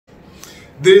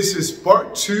This is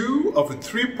part 2 of a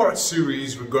 3-part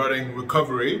series regarding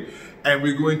recovery, and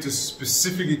we're going to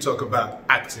specifically talk about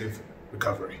active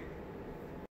recovery.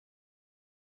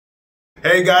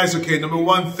 Hey guys, okay, number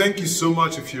one, thank you so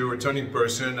much if you're a returning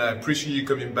person. I appreciate you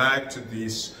coming back to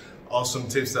these awesome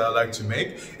tips that I like to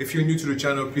make. If you're new to the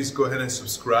channel, please go ahead and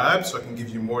subscribe so I can give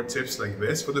you more tips like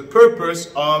this for the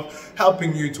purpose of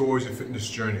helping you towards your fitness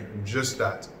journey. Just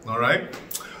that, all right?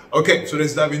 Okay, so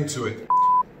let's dive into it.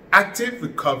 Active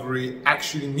recovery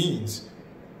actually means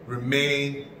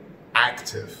remain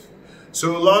active.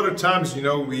 So a lot of times,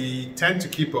 we tend to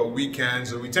keep our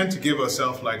weekends, or we tend to give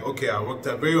ourselves like, okay, I worked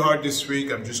out very hard this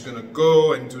week. I'm just going to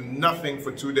go and do nothing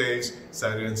for 2 days,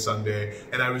 Saturday and Sunday,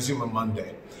 and I resume on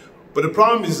Monday. But the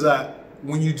problem is that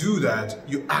when you do that,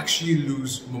 you actually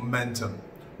lose momentum,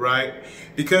 right?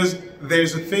 Because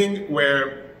there's a thing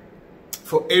where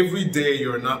for every day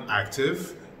you're not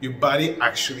active, your body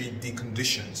actually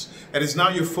deconditions. And it's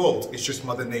not your fault, it's just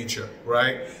Mother Nature,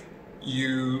 right? If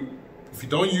you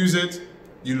don't use it,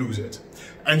 you lose it.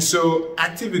 And so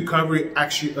active recovery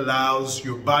actually allows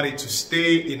your body to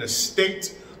stay in a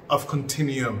state of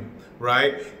continuum,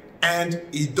 right? And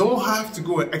you don't have to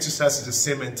go and exercise at the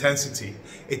same intensity.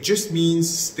 It just means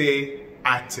stay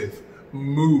active,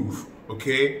 move,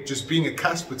 okay? Just being a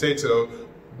couch potato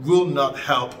will not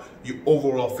help your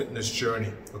overall fitness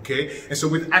journey, okay? And so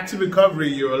with active recovery,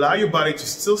 you allow your body to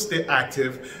still stay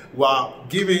active while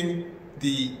giving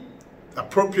the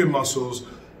appropriate muscles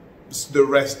the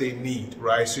rest they need,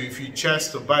 right? So if your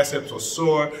chest or biceps are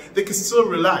sore, they can still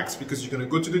relax because you're gonna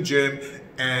go to the gym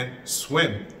and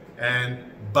swim and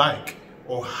bike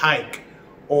or hike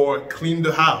or clean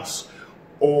the house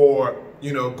or,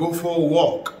 go for a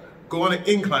walk, go on an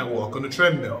incline walk on the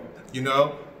treadmill,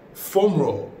 foam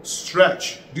roll,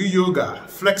 stretch, do yoga,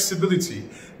 flexibility.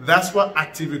 That's what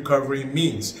active recovery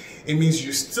means. It means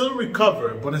you still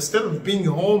recover, but instead of being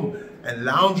home and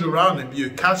lounge around and be a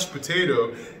couch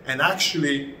potato and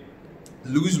actually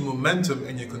lose momentum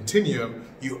in your continuum,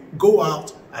 you go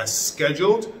out as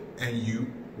scheduled and you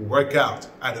work out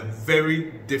at a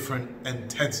very different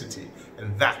intensity.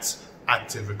 And that's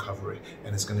active recovery.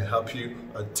 And it's going to help you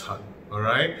a ton. All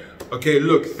right? Okay,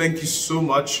 look, thank you so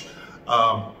much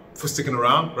for sticking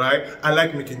around, right? I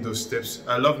like making those tips.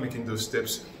 I love making those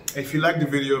tips. If you like the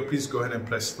video, please go ahead and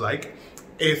press like.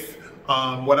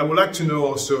 What I would like to know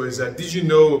also is that, did you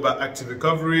know about active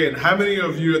recovery, and how many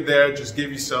of you there just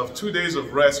gave yourself 2 days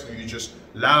of rest where you just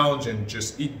lounge and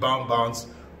just eat bonbons,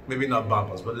 maybe not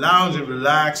bonbons, but lounge and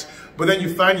relax, but then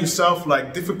you find yourself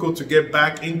like difficult to get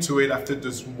back into it after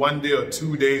just 1 day or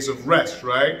 2 days of rest,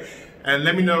 right? And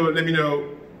let me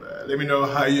know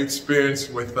how you experience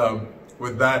with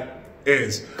that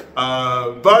is.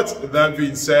 But that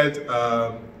being said,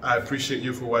 I appreciate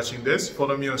you for watching this.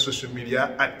 Follow me on social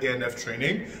media at ANF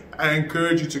Training. I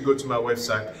encourage you to go to my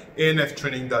website,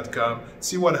 anftraining.com,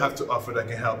 see what I have to offer that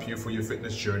can help you for your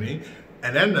fitness journey.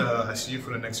 And then I see you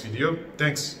for the next video.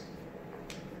 Thanks.